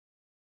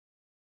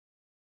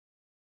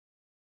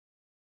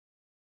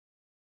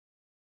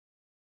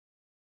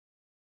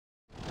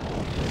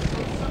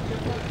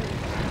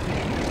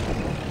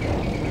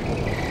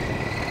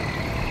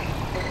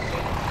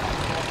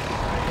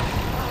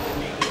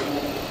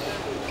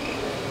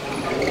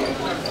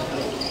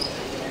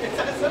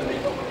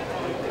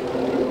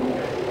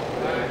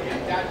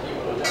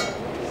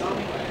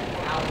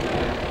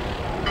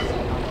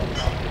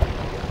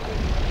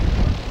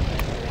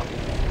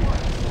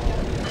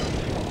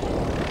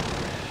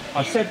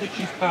I said that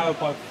she's powered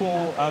by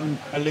 4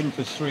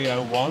 Olympus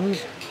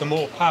 301s, the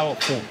more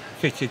powerful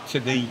fitted to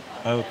the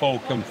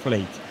Vulcan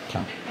fleet.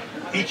 Okay.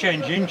 Each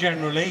engine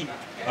generally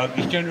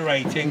is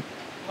generating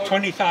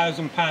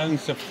 20,000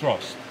 pounds of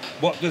thrust.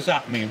 What does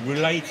that mean?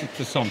 Related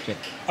to something.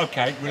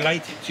 Okay,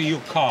 related to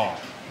your car.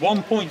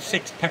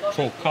 1.6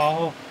 petrol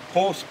car,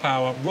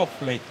 horsepower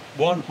roughly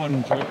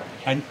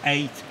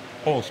 108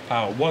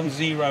 horsepower,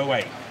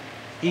 108.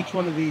 Each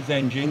one of these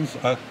engines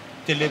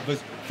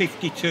delivers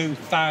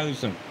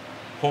 52,000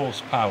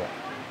 horsepower,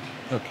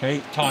 okay,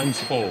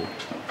 times 4.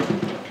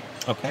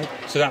 Okay,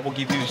 so that will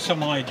give you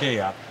some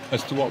idea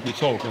as to what we're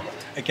talking.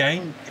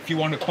 Again, if you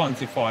want to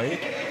quantify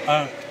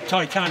it,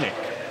 Titanic,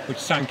 which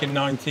sank in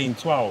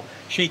 1912,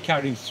 she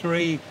carried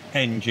 3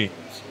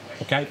 engines,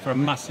 okay, for a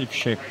massive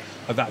ship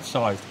of that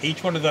size.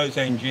 Each one of those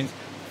engines,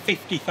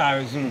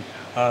 50,000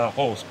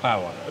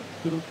 horsepower.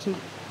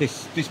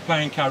 This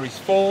plane carries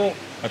 4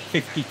 at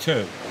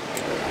 52.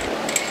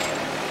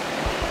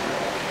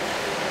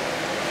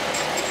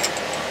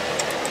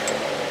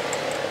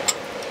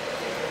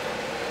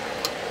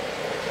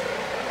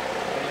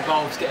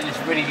 Involves getting this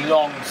really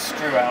long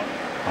screw out.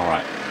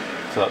 Alright.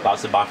 So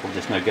that's the battle,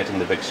 just now getting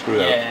the big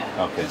screw out.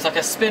 Yeah. Okay. It's like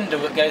a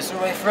spindle that goes all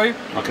the way through.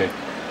 Okay.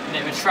 And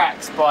it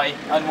retracts by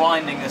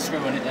unwinding the screw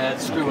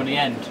on the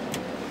end.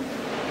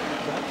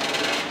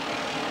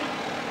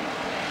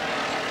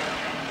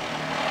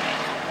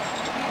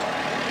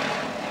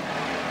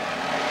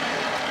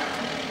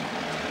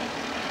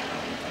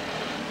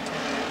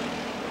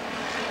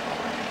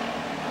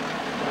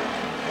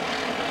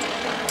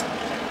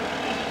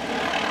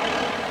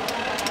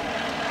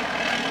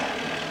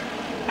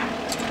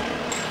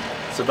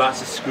 So that's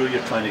the screw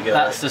you're trying to get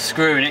That's out. the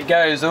screw, and it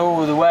goes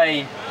all the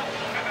way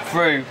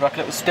through like a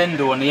little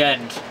spindle on the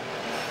end.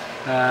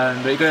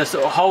 But you've got to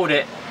sort of hold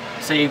it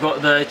so you've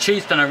got the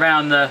tube span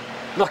around the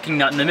locking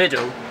nut in the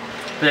middle,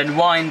 but then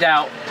wind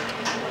out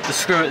the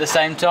screw at the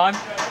same time.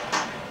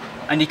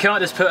 And you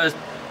can't just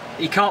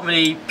you can't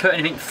really put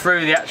anything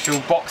through the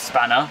actual box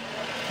spanner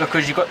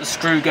because you've got the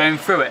screw going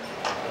through it.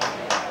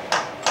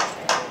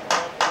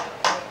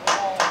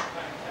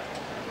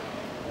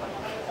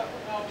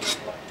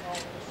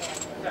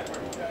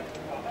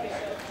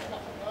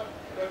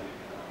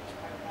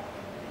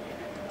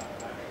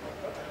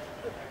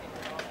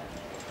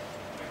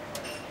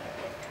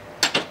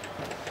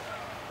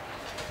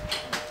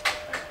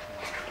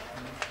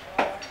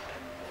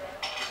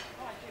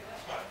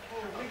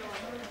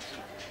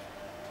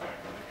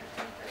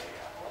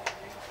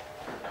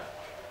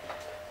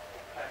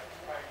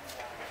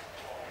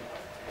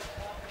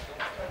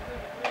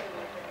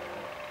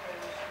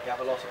 You have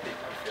a lot of people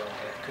who film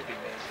here. It could be me.